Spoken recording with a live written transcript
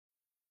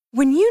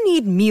When you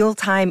need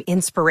mealtime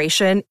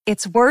inspiration,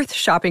 it's worth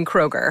shopping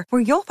Kroger,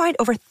 where you'll find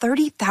over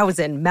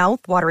 30,000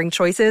 mouth-watering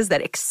choices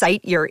that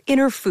excite your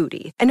inner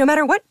foodie. And no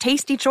matter what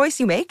tasty choice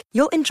you make,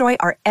 you'll enjoy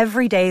our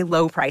everyday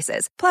low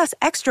prices, plus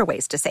extra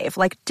ways to save,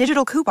 like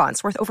digital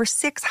coupons worth over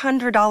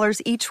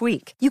 $600 each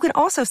week. You can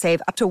also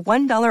save up to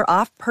 $1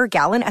 off per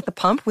gallon at the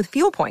pump with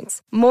fuel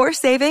points. More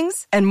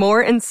savings and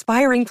more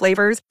inspiring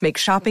flavors make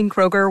shopping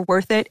Kroger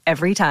worth it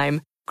every time.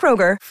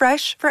 Kroger,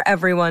 fresh for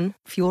everyone.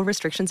 Fuel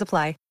restrictions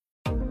apply.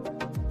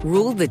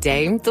 Rule the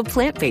day the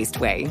plant-based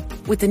way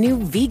with the new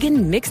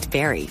vegan mixed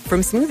berry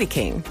from Smoothie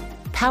King.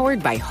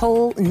 Powered by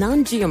whole,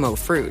 non-GMO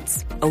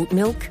fruits, oat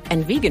milk,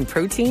 and vegan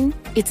protein,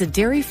 it's a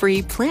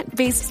dairy-free,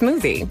 plant-based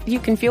smoothie you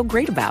can feel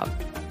great about.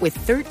 With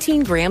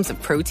 13 grams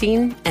of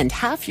protein and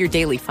half your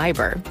daily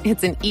fiber,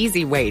 it's an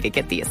easy way to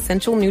get the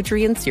essential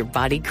nutrients your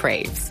body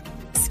craves.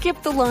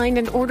 Skip the line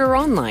and order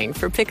online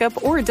for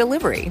pickup or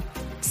delivery.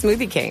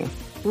 Smoothie King.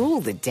 Rule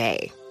the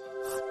day.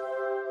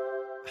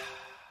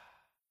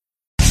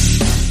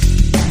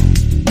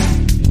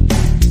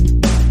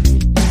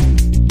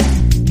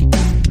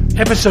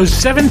 Episode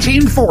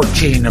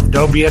 1714 of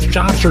No BS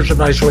Job Search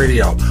Advice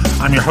Radio.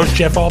 I'm your host,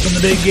 Jeff Altman, the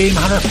Big Game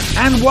Hunter,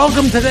 and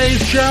welcome to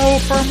today's show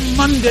for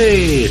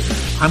Monday.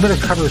 I'm going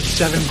to cover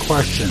 7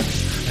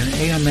 questions, an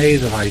AMA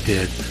that I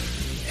did.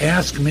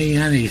 Ask me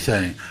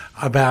anything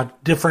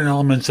about different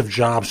elements of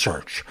job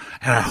search.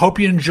 And I hope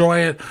you enjoy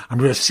it. I'm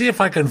going to see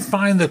if I can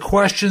find the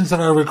questions that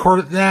I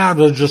recorded. Now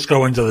we'll just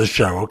go into the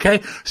show,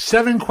 okay?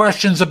 7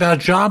 questions about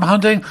job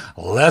hunting.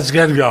 Let's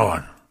get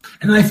going.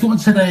 And I thought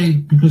today,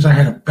 because I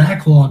had a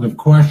backlog of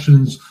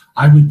questions,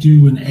 I would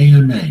do an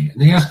AMA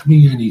and ask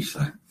me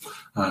anything.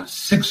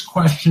 6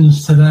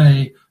 questions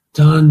today,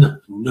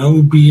 done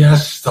no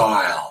BS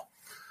style.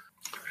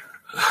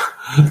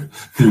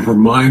 The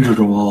reminder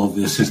to all of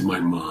this is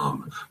my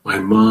mom. My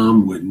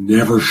mom would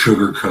never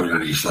sugarcoat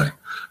anything.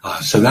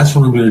 So that's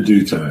what I'm going to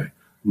do today.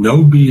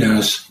 No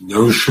BS,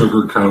 no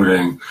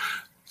sugarcoating.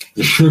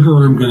 The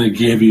sugar I'm going to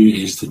give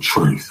you is the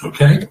truth,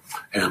 okay?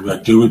 And I'm going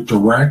to do it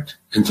direct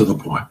and to the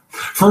point.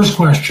 First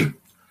question,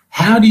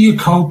 how do you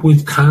cope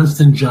with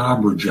constant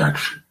job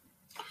rejection?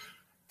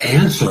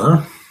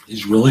 Answer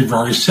is really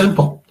very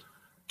simple.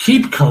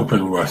 Keep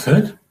coping with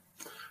it,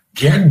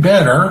 get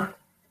better,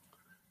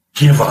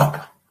 give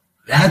up.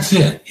 That's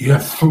it. You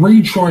have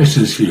 3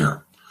 choices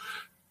here.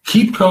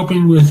 Keep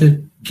coping with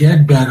it,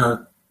 get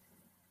better,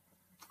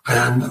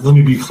 and let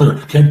me be clear,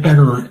 get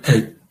better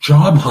at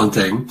job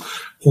hunting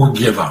or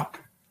give up.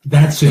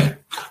 That's it.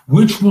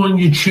 Which one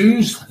you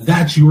choose,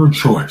 that's your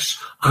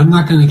choice. I'm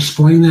not going to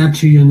explain that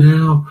to you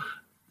now.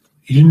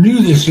 You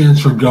knew this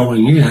answer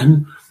going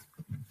in.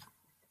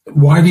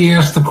 Why do you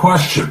ask the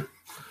question?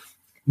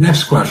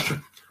 Next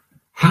question.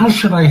 How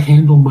should I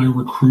handle my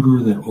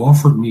recruiter that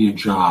offered me a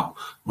job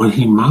when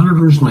he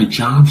monitors my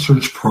job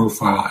search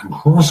profile and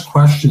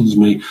cross-questions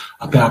me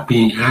about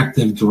being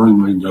active during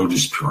my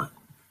notice period?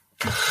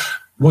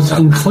 What's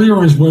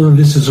unclear is whether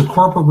this is a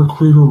corporate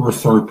recruiter or a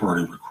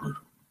third-party recruiter.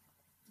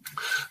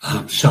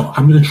 So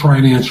I'm going to try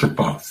and answer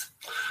both.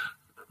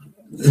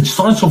 It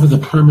starts off with the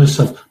premise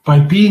of by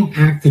being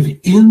active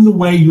in the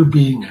way you're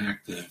being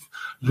active,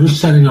 you're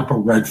setting up a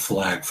red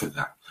flag for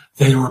them.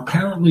 They are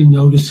apparently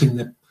noticing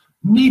that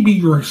maybe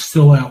you're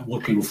still out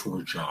looking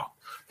for a job.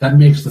 That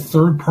makes the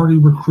third-party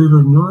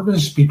recruiter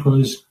nervous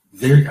because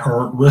they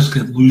are at risk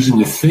of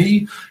losing a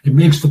fee. It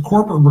makes the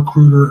corporate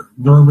recruiter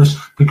nervous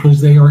because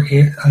they are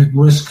at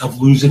risk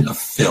of losing a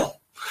fill.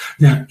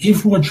 Now,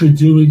 if what you're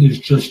doing is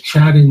just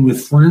chatting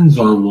with friends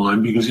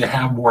online because you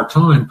have more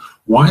time,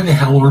 why the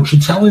hell aren't you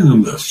telling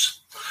them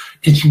this?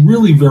 It's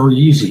really very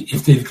easy.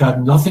 If they've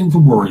got nothing to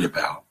worry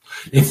about,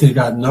 if they've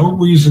got no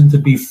reason to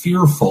be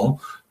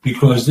fearful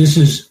because this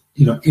is,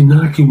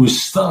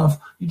 innocuous stuff,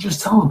 you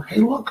just tell them, hey,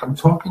 look, I'm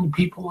talking to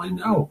people I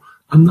know.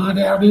 I'm not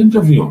out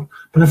interviewing.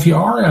 But if you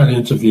are out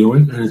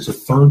interviewing and it's a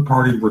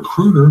third-party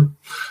recruiter,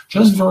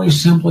 just very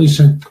simply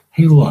say,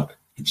 hey, look,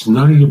 it's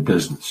none of your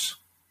business.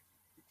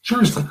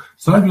 Seriously,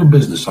 it's none of your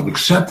business. I've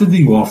accepted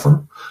the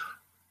offer.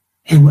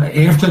 And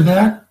after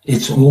that,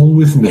 it's all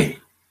with me.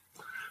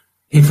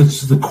 If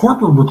it's the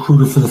corporate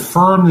recruiter for the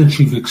firm that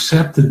you've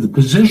accepted the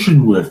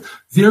position with,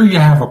 there you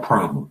have a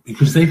problem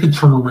because they could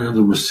turn around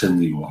and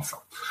rescind the offer.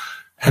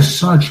 As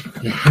such,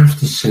 you have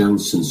to sound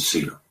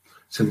sincere.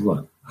 Say,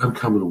 look, I'm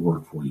coming to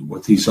work for you.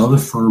 What these other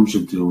firms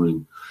are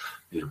doing,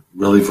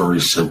 really very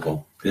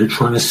simple. They're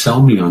trying to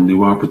sell me on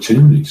new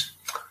opportunities.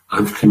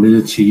 I'm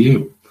committed to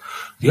you.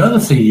 The other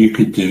thing you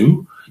could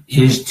do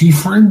is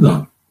defriend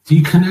them,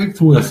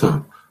 deconnect with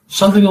them,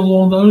 something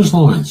along those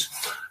lines.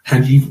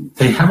 And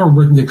they have a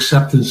written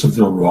acceptance of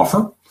their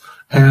offer.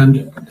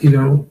 And,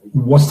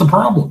 what's the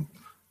problem?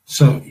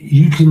 So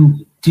you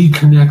can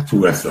deconnect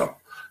with them.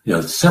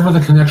 Sever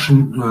the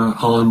connection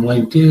on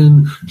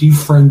LinkedIn,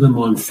 defriend them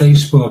on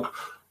Facebook.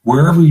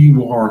 Wherever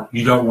you are,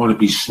 you don't want to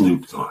be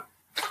snooped on.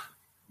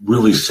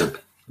 Really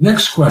simple.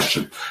 Next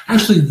question.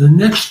 Actually, the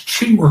next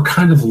 2 are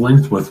kind of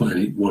linked with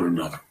one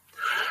another.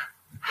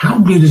 How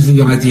good is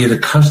the idea to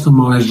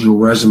customize your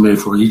resume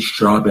for each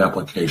job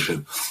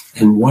application?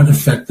 And what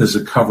effect does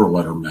a cover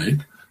letter make?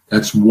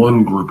 That's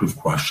one group of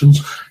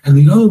questions. And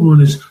the other one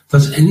is,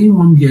 does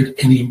anyone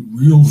get any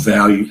real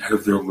value out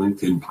of their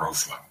LinkedIn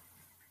profile?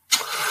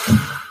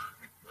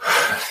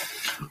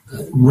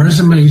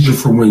 Resumes are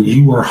for when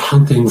you are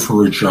hunting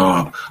for a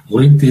job.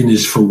 LinkedIn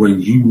is for when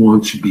you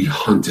want to be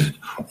hunted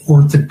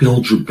or to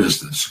build your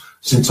business.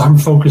 Since I'm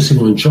focusing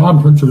on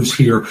job hunters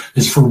here,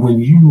 is for when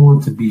you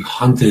want to be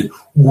hunted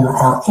or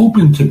are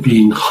open to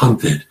being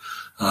hunted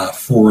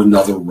for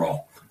another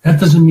role. That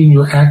doesn't mean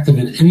you're active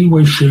in any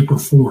way, shape, or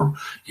form.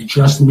 It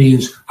just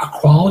means a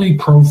quality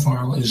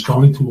profile is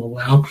going to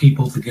allow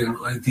people to get an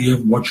idea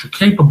of what you're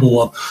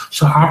capable of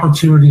so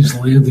opportunities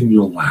land in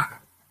your lap.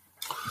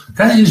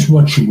 That is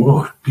what you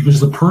want, because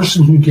the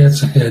person who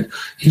gets ahead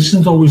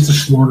isn't always the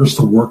smartest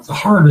to work the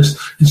hardest.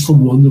 It's the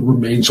one that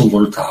remains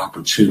alert to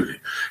opportunity.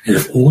 And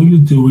if all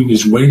you're doing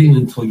is waiting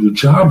until you're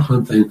job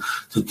hunting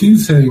to do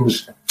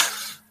things,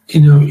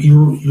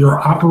 you're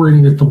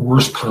operating at the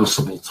worst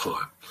possible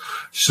time.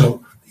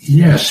 So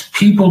yes,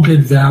 people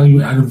get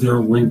value out of their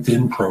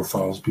LinkedIn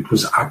profiles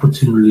because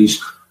opportunities,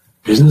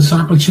 business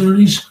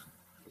opportunities,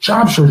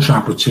 job search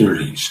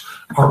opportunities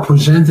are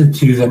presented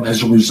to them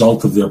as a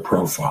result of their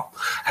profile.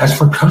 As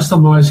for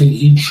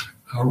customizing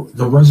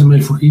the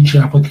resume for each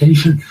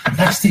application,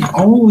 that's the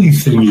only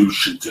thing you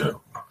should do.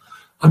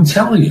 I'm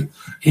telling you,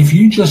 if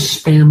you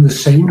just spam the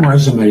same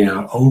resume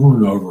out over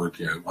and over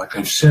again, like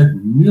I've said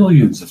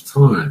millions of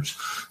times,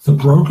 the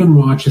broken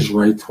watch is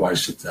right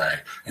twice a day.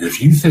 And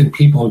if you think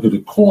people are going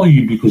to call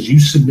you because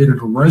you submitted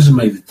a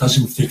resume that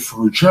doesn't fit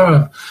for a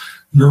job,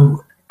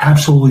 you're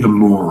absolutely a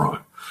moron.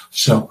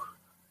 So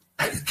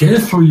get it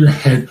through your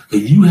head that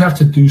you have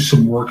to do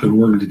some work in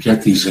order to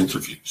get these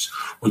interviews.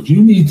 What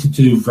you need to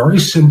do, very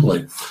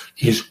simply,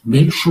 is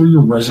make sure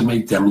your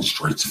resume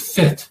demonstrates a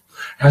fit.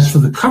 As for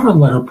the cover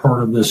letter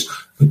part of this,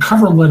 the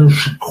cover letter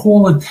should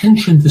call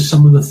attention to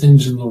some of the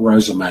things in the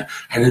resume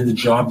and in the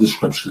job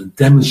description and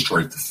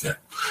demonstrate the fit.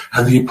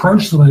 And the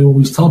approach that I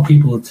always tell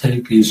people to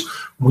take is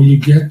when you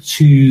get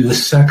to the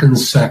second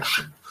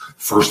section, the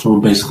first one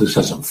basically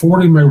says, I'm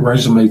forwarding my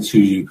resume to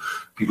you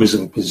because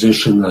of a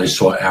position that I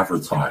saw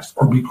advertised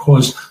or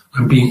because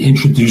I'm being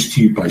introduced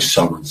to you by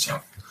so-and-so.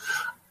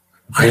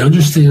 I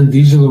understand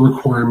these are the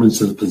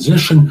requirements of the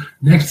position.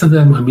 Next to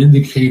them, I'm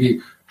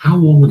indicating how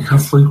long and how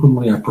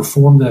frequently I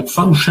perform that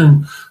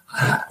function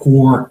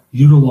or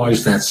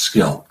utilize that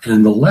skill. And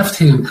in the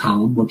left-hand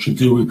column, what you're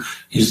doing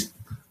is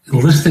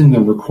listing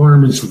the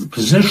requirements of the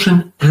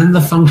position and the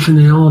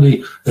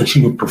functionality that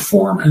you would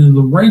perform. And in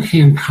the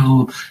right-hand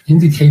column,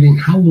 indicating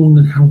how long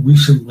and how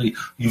recently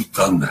you've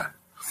done that.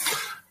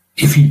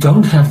 If you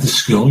don't have the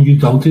skill, you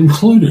don't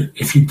include it.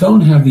 If you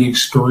don't have the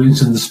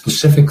experience in the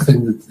specific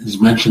thing that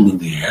is mentioned in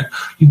the ad,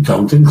 you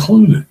don't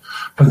include it.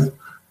 But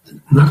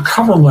not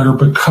cover letter,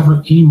 but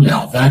cover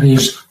email. That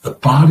is, the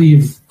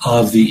body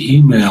of the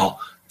email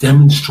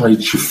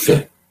demonstrates your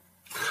fit.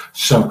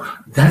 So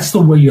that's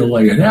the way you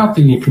lay it out.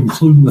 Then you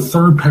conclude in the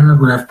third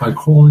paragraph by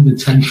calling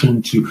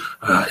attention to,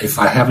 if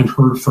I haven't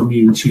heard from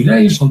you in 2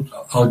 days,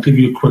 I'll give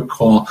you a quick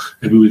call.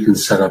 Maybe we can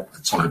set up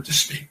a time to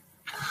speak.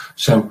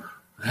 So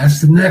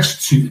that's the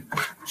next two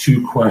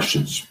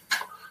questions.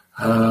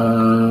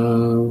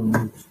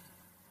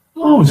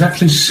 It's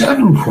actually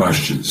 7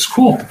 questions.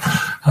 Cool.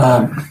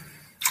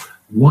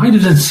 Why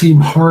does it seem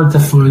hard to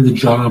find a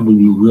job when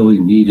you really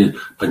need it,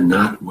 but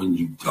not when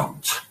you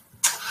don't?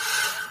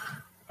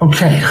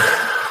 Okay,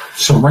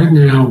 so right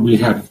now we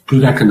have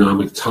good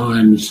economic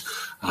times,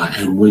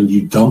 and when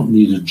you don't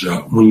need a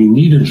job, when you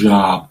need a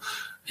job,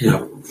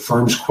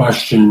 firms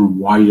question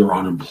why you're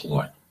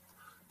unemployed.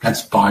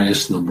 That's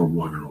bias number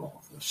 1 in all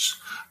of this.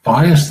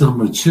 Bias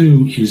number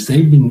 2 is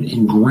they've been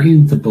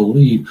ingrained to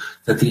believe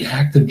that the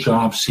active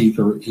job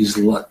seeker is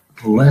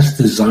less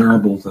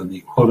desirable than the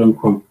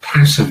quote-unquote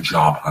passive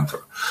job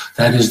hunter.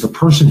 That is the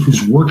person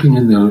who's working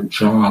in their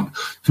job,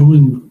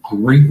 doing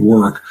great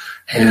work,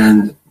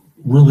 and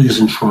really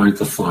isn't trying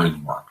to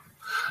find work.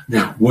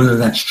 Now, whether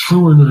that's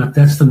true or not,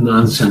 that's the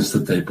nonsense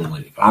that they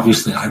believe.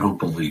 Obviously, I don't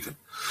believe it.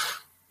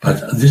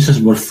 But this is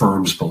what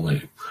firms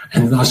believe.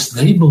 And thus,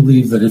 they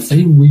believe that if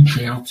they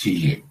reach out to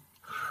you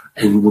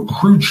and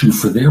recruit you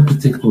for their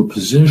particular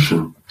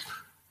position,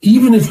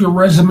 even if your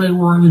resume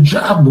were on a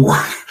job board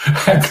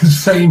at the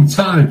same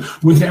time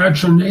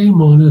without your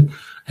name on it,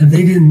 and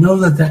they didn't know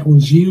that that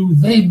was you,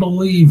 they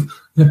believe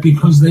that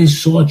because they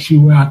sought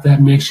you out,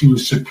 that makes you a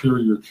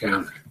superior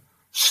candidate.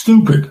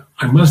 Stupid.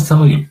 I must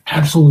tell you,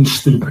 absolutely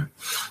stupid.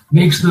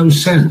 Makes no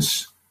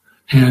sense.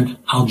 And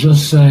I'll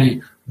just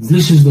say,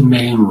 this is the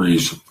main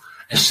reason.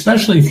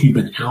 Especially if you've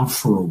been out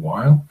for a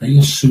while, they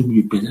assume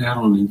you've been out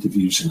on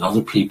interviews and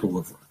other people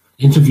have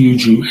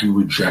interviewed you and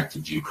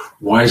rejected you.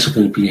 Why is it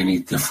going to be any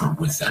different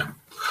with them?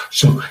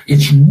 So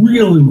it's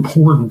real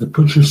important to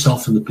put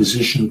yourself in the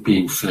position of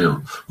being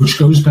found, which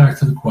goes back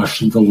to the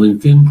question of the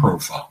LinkedIn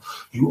profile.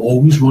 You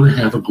always want to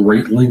have a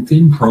great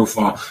LinkedIn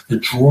profile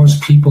that draws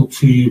people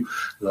to you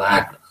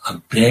like a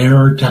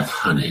bear to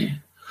honey.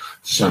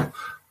 So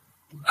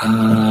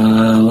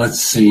Let's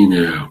see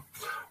now.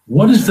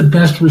 What is the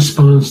best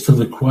response to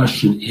the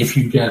question, if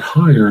you get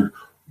hired,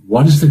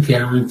 what is the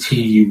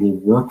guarantee you will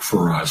work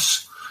for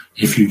us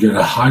if you get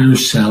a higher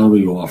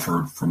salary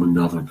offer from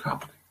another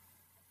company?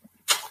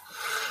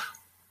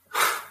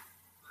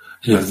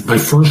 My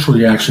first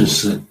reaction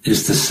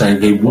is to say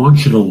they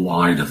want you to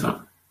lie to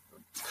them,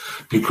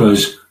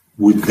 because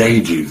would they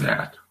do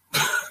that?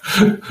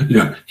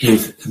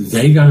 If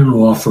they got an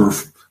offer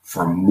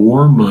for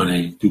more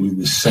money doing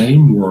the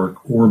same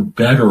work or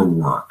better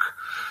work,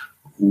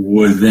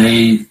 would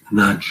they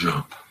not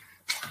jump?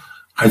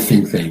 I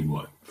think they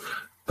would.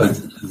 But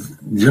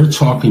they're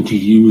talking to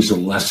you as a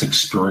less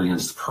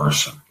experienced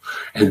person,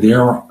 and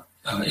they're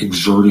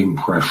exerting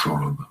pressure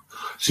on them.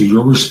 So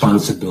your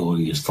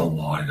responsibility is to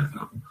lie to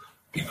them,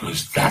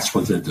 because that's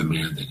what they're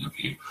demanding of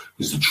you.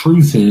 Because the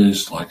truth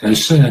is, like I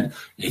said,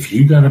 if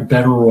you got a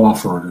better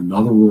offer at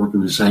another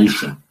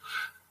organization,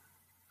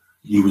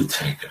 you would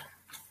take it.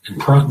 And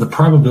the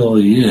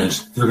probability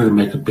is they're going to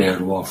make a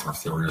bad offer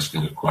if they're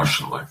asking a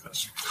question like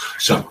this.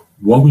 So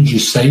what would you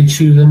say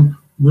to them?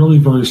 Really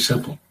very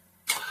simple.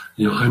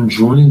 I'm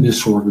joining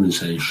this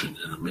organization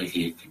and I'm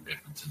making a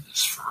commitment to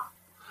this firm.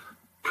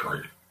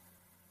 Period.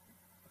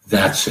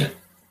 That's it.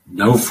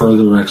 No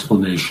further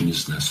explanation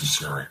is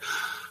necessary.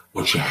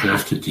 What you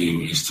have to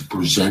do is to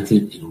present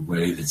it in a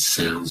way that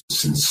sounds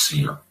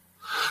sincere,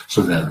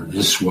 so that in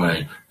this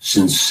way,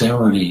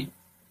 sincerity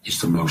is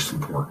the most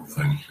important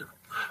thing here.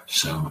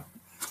 So,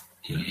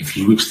 if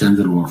you extend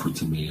an offer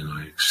to me and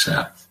I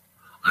accept,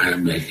 I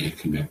am making a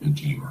commitment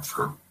to your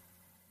firm.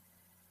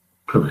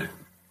 Period.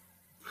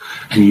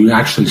 And you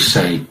actually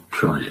say,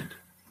 period.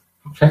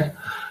 Okay?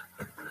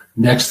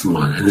 Next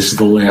one, and this is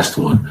the last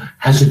one.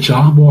 Has a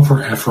job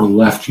offer ever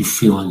left you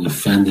feeling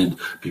offended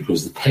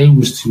because the pay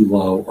was too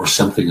low or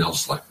something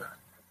else like that?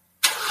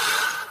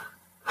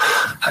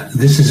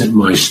 This isn't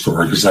my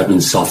story because I've been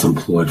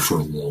self-employed for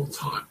a long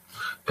time.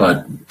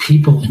 But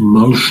people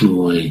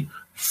emotionally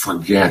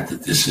forget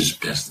that this is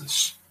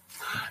business.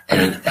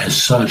 And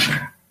as such,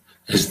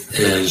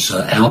 as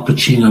Al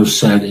Pacino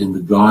said in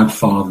The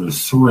Godfather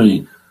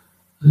 3,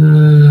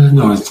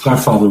 it's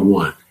Godfather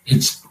 1,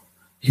 it's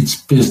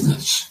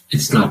business.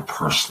 It's not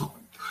personal.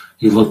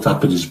 He looked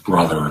up at his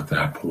brother at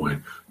that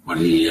point when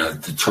he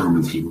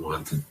determined he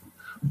wanted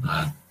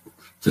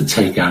to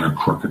take out a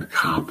crooked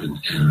cop and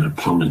an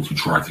opponent who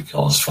tried to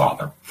kill his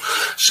father.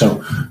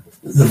 So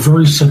the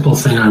very simple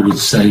thing I would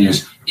say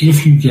is,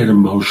 if you get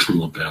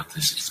emotional about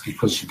this, it's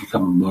because you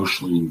become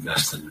emotionally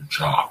invested in a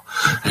job.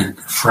 And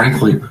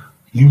frankly,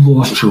 you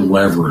lost your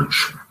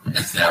leverage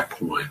at that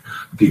point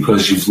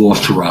because you've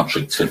lost your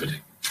objectivity.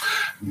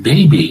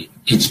 Maybe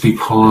it's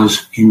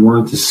because you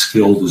weren't as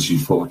skilled as you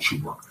thought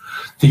you were.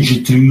 Did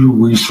you do your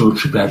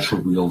research about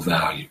your real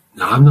value?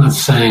 Now, I'm not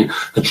saying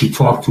that you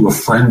talked to a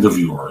friend of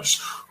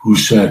yours who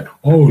said,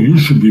 oh, you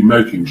should be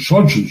making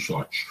such and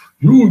such.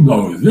 You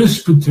know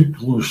this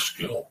particular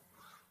skill.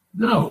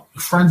 No,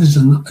 your friend is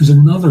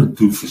another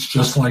doofus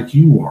just like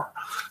you are.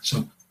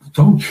 So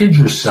don't kid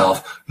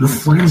yourself. Your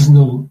friends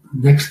know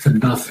next to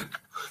nothing.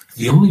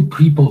 The only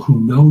people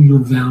who know your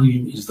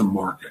value is the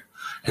market.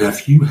 And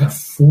if you have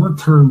 4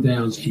 turn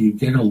downs and you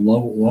get a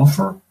low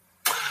offer,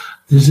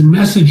 there's a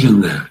message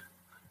in that.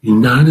 You're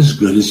not as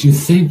good as you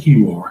think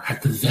you are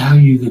at the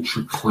value that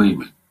you're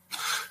claiming.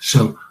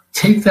 So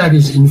take that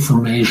as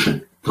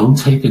information. Don't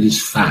take it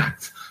as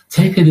fact.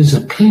 Take it as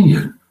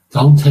opinion.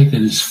 Don't take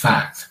it as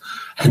fact.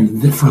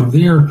 And from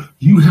there,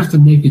 you have to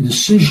make a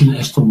decision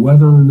as to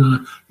whether or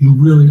not you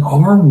really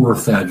are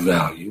worth that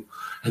value.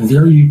 And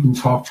there you can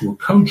talk to a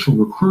coach, a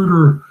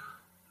recruiter,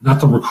 not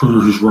the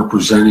recruiter who's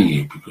representing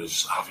you,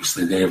 because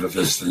obviously they have a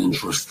vested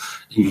interest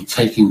in you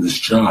taking this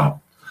job.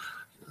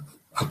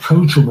 A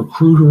coach, a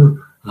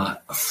recruiter,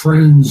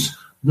 friends,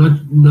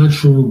 not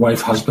sure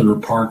wife, husband, or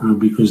partner,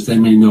 because they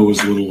may know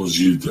as little as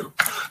you do.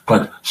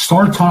 But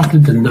start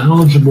talking to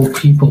knowledgeable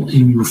people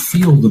in your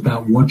field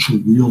about what your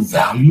real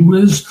value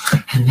is,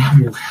 and that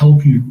will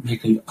help you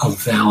make a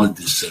valid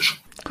decision.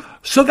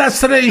 So that's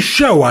today's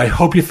show. I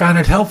hope you found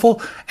it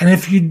helpful. And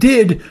if you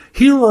did,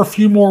 here are a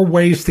few more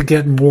ways to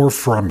get more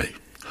from me.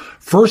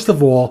 First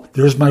of all,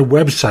 there's my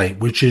website,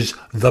 which is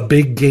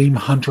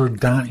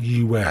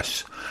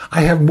thebiggamehunter.us.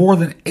 I have more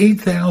than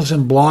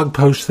 8,000 blog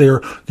posts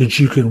there that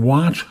you can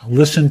watch,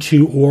 listen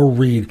to, or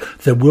read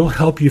that will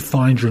help you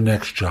find your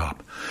next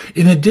job.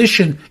 In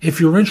addition,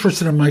 if you're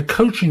interested in my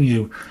coaching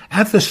you,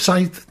 at the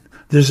site,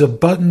 there's a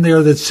button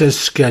there that says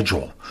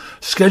schedule.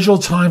 Schedule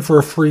time for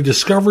a free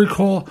discovery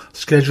call.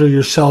 Schedule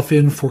yourself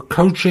in for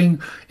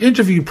coaching,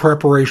 interview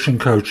preparation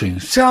coaching,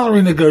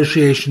 salary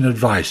negotiation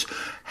advice,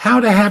 how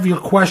to have your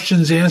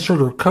questions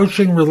answered, or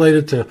coaching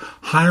related to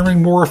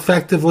hiring more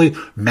effectively,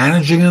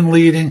 managing and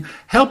leading,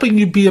 helping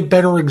you be a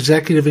better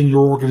executive in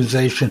your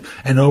organization,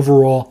 and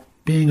overall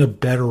being a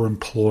better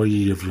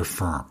employee of your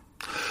firm.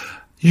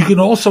 You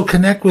can also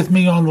connect with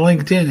me on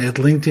LinkedIn at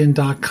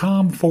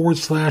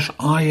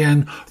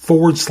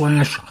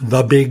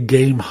linkedin.com/IN/The Big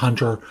Game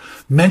Hunter.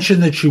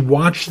 Mention that you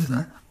watched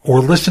or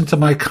listen to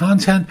my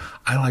content.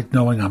 I like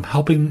knowing I'm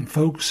helping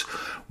folks.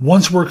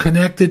 Once we're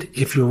connected,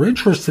 if you're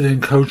interested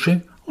in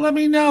coaching, let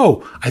me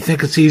know. I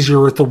think it's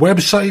easier at the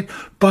website,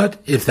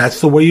 but if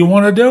that's the way you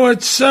want to do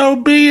it, so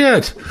be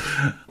it.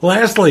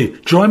 Lastly,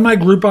 join my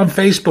group on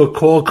Facebook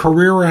called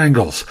Career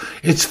Angles.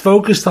 It's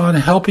focused on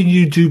helping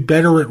you do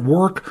better at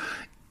work.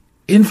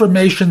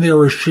 Information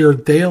there is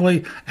shared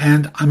daily,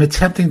 and I'm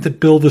attempting to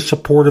build a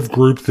supportive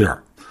group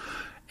there.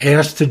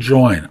 Ask to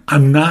join.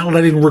 I'm not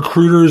letting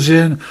recruiters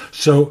in,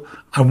 so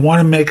I want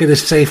to make it a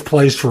safe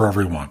place for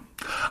everyone.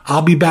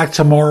 I'll be back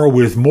tomorrow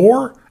with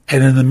more,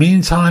 and in the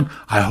meantime,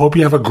 I hope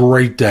you have a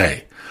great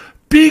day.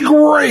 Be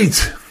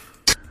great!